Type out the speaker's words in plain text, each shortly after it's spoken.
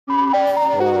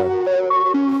Yo,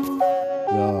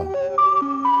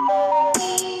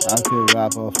 I could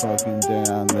rap a fucking day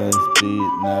on this beat,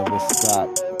 never stop.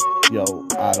 Yo,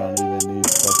 I don't even need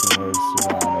fucking words to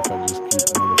rhyme if I just keep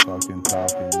motherfucking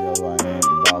talking. Yo, I ain't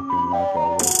balking like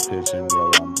I was pitching. Yo,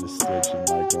 I'm just stitching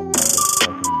like a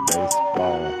motherfucking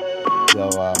baseball. Yo,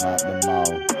 I'm at the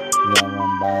mall. Yo,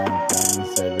 I'm buying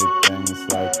things, everything's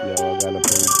like, yo, I got a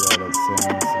pretty girl that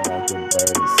sings like a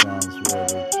bird. It sounds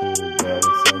really cool, bro.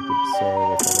 It's like absurd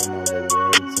if I don't know the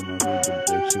words and I read the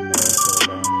dictionary so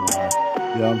I learn more.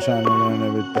 Yo, I'm trying to learn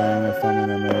everything. If I'm in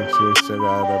a matrix, I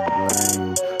gotta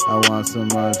bling. I want so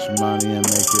much money and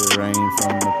make it rain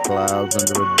from the clouds.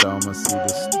 Under a dome, I see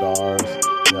the stars.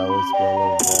 Yo, it's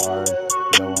Boulevard.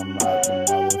 Yo, I'm at the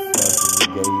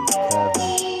motherfucking gates, heaven.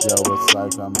 Yo, it's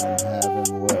like I'm in heaven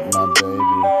with my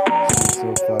baby. She's so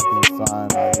fucking fine.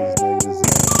 All these niggas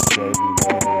ain't shady.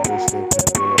 They wish they could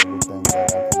do everything that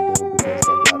I can do because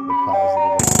I got the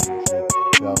positive energy.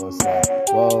 Yo, it's like,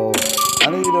 whoa. I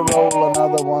need to roll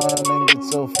another one and get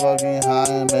so fucking high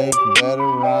and make better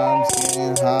rhymes.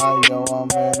 Getting high, yo, I'm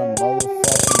in a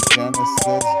motherfucking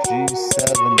Genesis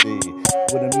G70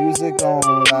 with the music on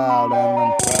loud and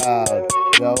I'm proud.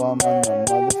 Yo, I'm in the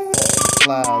motherfucking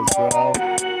clouds, bro.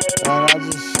 And I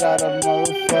just shot a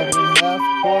motherfucking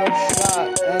half-court shot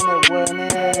and it went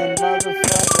in,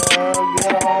 motherfucker.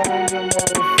 Get on your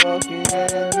motherfucking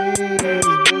knees.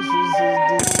 Bitches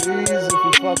is disease if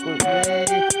you fuck with me.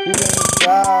 You gonna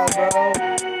die, bro.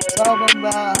 Talking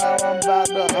about how I'm about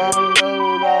to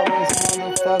unload all this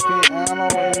motherfucking ammo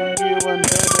in you and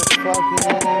build a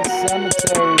fucking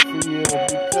cemetery for you.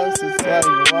 Because it's like,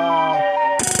 wow.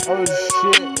 Oh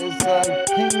shit, it's like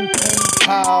ping ping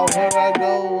pow. Here I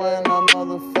go in a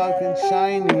motherfucking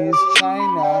Chinese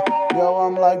China. Yo,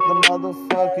 I'm like the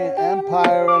motherfucking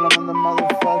empire and I'm in the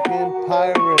motherfucking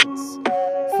pirates.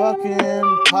 Fucking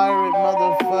pirate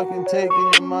motherfucking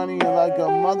taking your money like a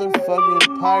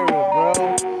motherfucking pirate,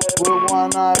 bro. With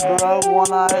one eye, bro,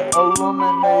 one eye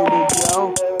illuminated,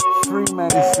 yo.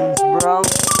 Freemasons, bro.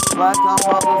 Like I'm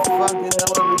motherfucking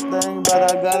know everything,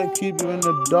 but I gotta keep you in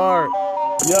the dark.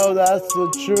 Yo, that's the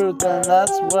truth, and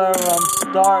that's where I'm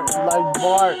starting, like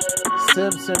Bart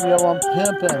Simpson. Yo, I'm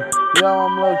pimping. Yo,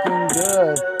 I'm looking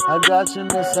good. I got you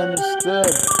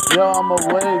misunderstood. Yo, I'm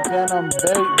awake and I'm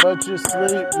baked, but you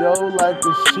sleep. Yo, like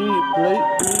a sheep, bleep,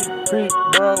 bleep, creep,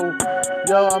 bro.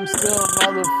 Yo, I'm still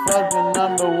motherfucking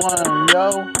number one. Yo,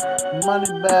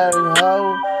 money bag,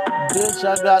 ho. Bitch,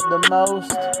 I got the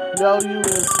most. Yo, you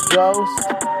is ghost.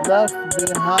 Left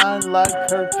behind like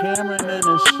Kirk Cameron in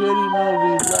a shitty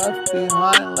movie. Left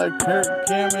behind like Kirk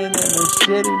Cameron in a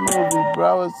shitty movie,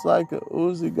 bro. It's like a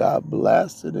Uzi got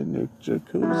blasted in your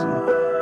jacuzzi.